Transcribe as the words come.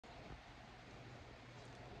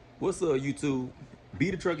What's up, YouTube?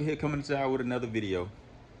 Be the Trucker here, coming to y'all with another video.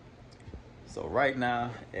 So right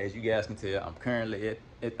now, as you guys can tell, I'm currently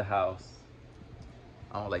at the house.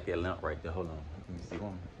 I don't like that lamp right there. Hold on, let me see.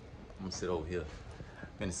 I'm gonna sit over here. I'm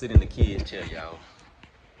gonna sit in the kids' chair, y'all,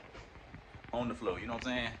 on the floor. You know what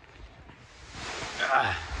I'm saying?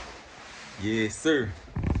 Ah, yes, sir.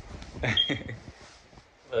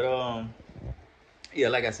 But yeah,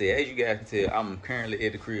 like I said, as you guys can tell, I'm currently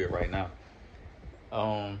at the crib right now.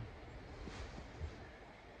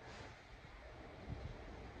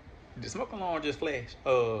 The smoke alarm just flashed.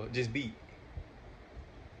 Just beat.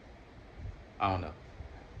 I don't know.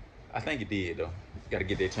 I think it did though. Got to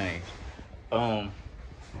get that changed. Um,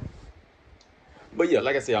 but yeah,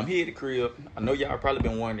 like I said, I'm here at the crib. I know y'all probably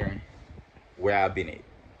been wondering where I've been at.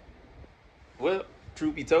 Well,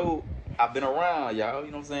 truth be told, I've been around, y'all. You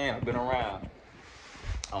know what I'm saying? I've been around.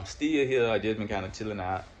 I'm still here. I just been kind of chilling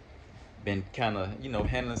out. Been kind of,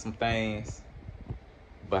 handling some things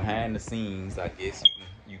behind the scenes, I guess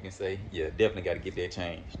you can say. Yeah, definitely got to get that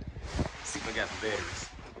changed. See if I got some batteries.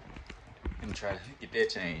 Let me try to get that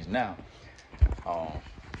changed now.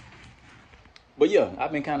 But yeah,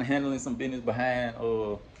 I've been kind of handling some business behind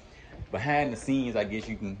the scenes, I guess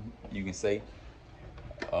you can say.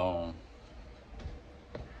 Y'all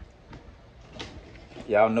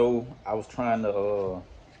know I was trying to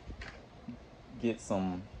get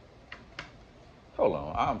some. Hold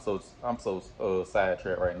on, I'm so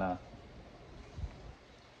sidetracked right now.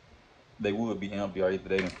 They would be empty, or either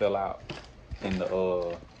they done fell out in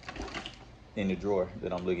the drawer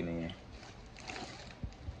that I'm looking in.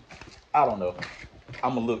 I don't know.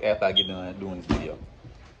 I'm gonna look after I get done doing this video.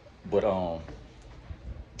 But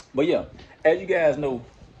yeah, as you guys know,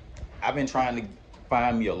 I've been trying to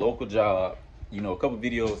find me a local job. A couple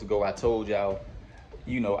videos ago, I told y'all,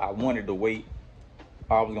 I wanted to wait.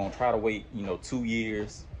 I was gonna try to wait, 2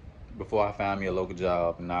 years before I found me a local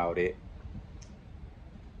job and all that.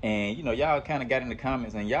 And y'all kind of got in the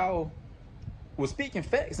comments and y'all was speaking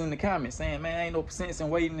facts in the comments, saying, "Man, ain't no sense in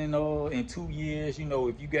waiting in 2 years.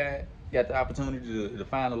 If you got the opportunity to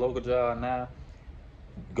find a local job now,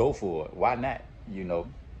 go for it. Why not?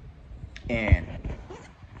 And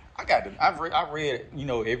I read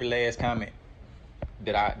every last comment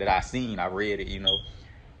that I seen. I read it,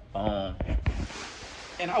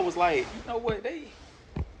 and I was like, you know what, they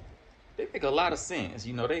make a lot of sense.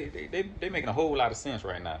 They making a whole lot of sense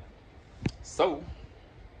right now. So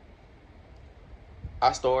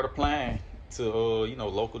I started applying to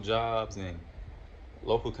local jobs and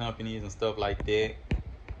local companies and stuff like that,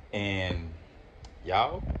 and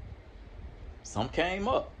y'all, some came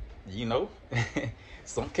up.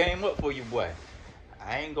 Some came up for you, boy.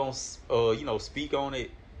 I ain't gonna speak on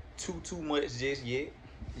it too much just yet,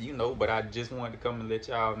 but I just wanted to come and let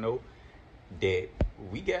y'all know that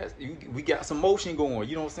we got some motion going.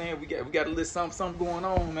 You know what I'm saying? We got a little something going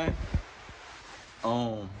on, man.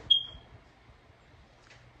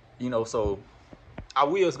 So I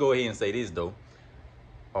will go ahead and say this though.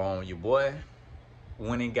 Your boy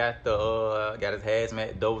went and got his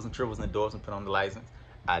hazmat doubles and triples endorsement put on the license.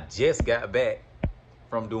 I just got back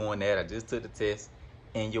from doing that. I just took the test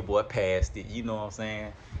and your boy passed it. You know what I'm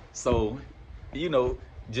saying? So,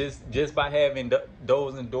 just by having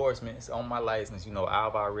those endorsements on my license,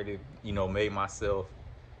 I've already, made myself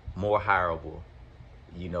more hireable,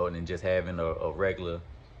 than just having a regular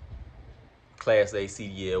Class A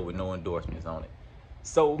CDL with no endorsements on it.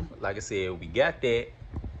 So, like I said, we got that,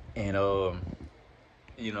 and I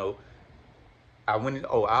went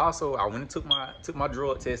and took my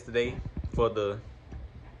drug test today for the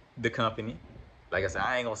company. Like I said,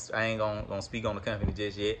 I ain't gonna speak on the company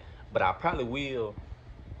just yet, but I probably will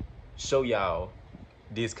show y'all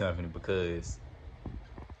this company because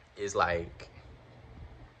it's like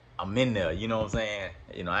I'm in there. You know what I'm saying?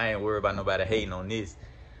 I ain't worried about nobody hating on this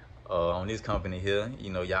company here.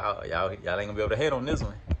 Y'all ain't gonna be able to hate on this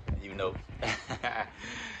one.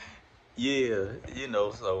 Yeah,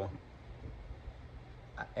 so.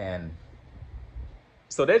 And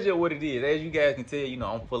so that's just what it is. As you guys can tell,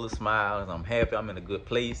 I'm full of smiles. I'm happy. I'm in a good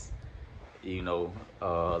place.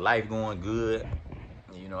 Life going good.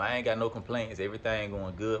 I ain't got no complaints. Everything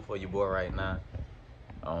going good for your boy right now.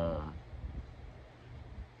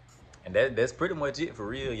 And that's pretty much it for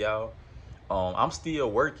real, y'all. I'm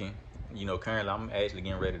still working. Currently I'm actually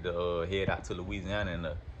getting ready to head out to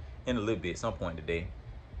Louisiana in a little bit, some point today.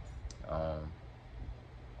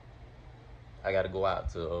 I got to go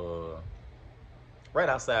out to right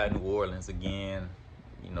outside New Orleans again.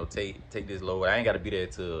 Take this load. I ain't got to be there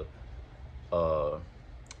till 12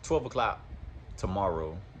 o'clock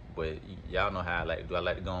tomorrow. But y'all know how I like to do. I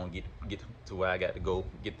like to go and get to where I got to go,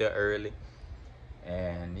 get there early,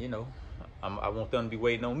 and you know, I want them to be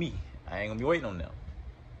waiting on me. I ain't gonna be waiting on them.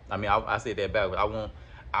 I mean, I said that backwards.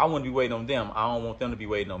 I want to be waiting on them. I don't want them to be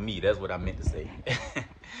waiting on me. That's what I meant to say.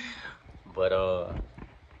 but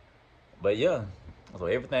but yeah. So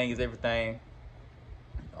everything is everything.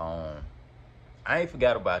 I ain't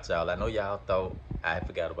forgot about y'all. I know y'all thought I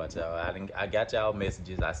forgot about y'all. I got y'all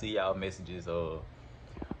messages. I see y'all messages on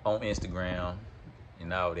Instagram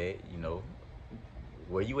and all that. You know,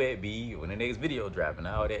 where you at, B? When the next video dropping,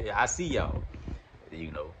 all that. I see y'all.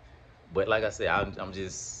 You know, but like I said, I'm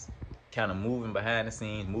just kind of moving behind the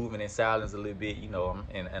scenes, moving in silence a little bit. You know,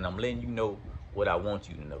 and I'm letting you know what I want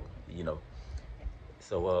you to know. You know,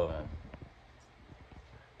 so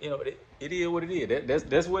you know, it is what it is.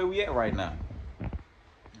 That's where we at right now.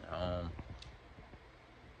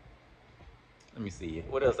 Let me see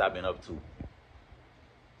what else I've been up to.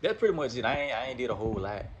 That's pretty much it. I ain't did a whole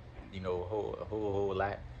lot, you know, a whole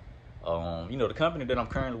lot. You know, the company that I'm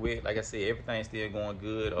currently with, like I said, everything's still going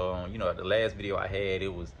good. You know, the last video I had,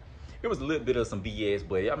 it was a little bit of some BS,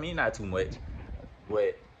 but I mean, not too much.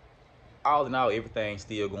 But all in all, everything's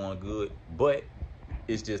still going good. But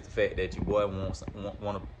it's just the fact that your boy want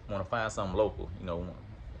to find something local. You know,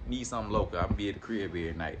 need something local. I can be at the crib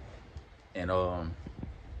every night, and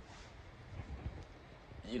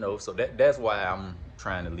you know, so that's why I'm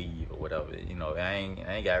trying to leave or whatever. You know, I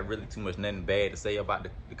ain't got really too much nothing bad to say about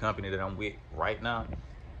the company that I'm with right now.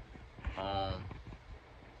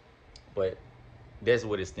 But that's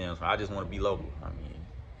what it stems from. I just want to be local. I mean,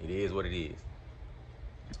 it is what it is.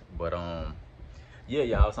 But yeah,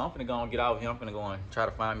 y'all. So I'm finna go and get out here. I'm finna go and try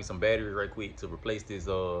to find me some battery right quick to replace this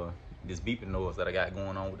this beeping noise that I got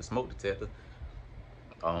going on with the smoke detector.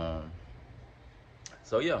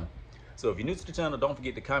 So yeah. So if you're new to the channel, don't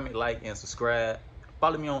forget to comment, like, and subscribe.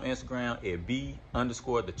 Follow me on Instagram at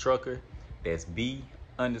B_the trucker. That's B_THA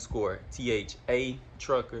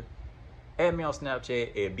trucker. Add me on Snapchat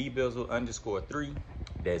at BBizzle_3.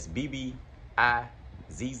 That's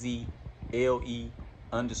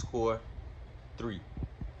BBIZZLE_3.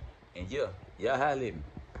 And yeah, y'all holla at me.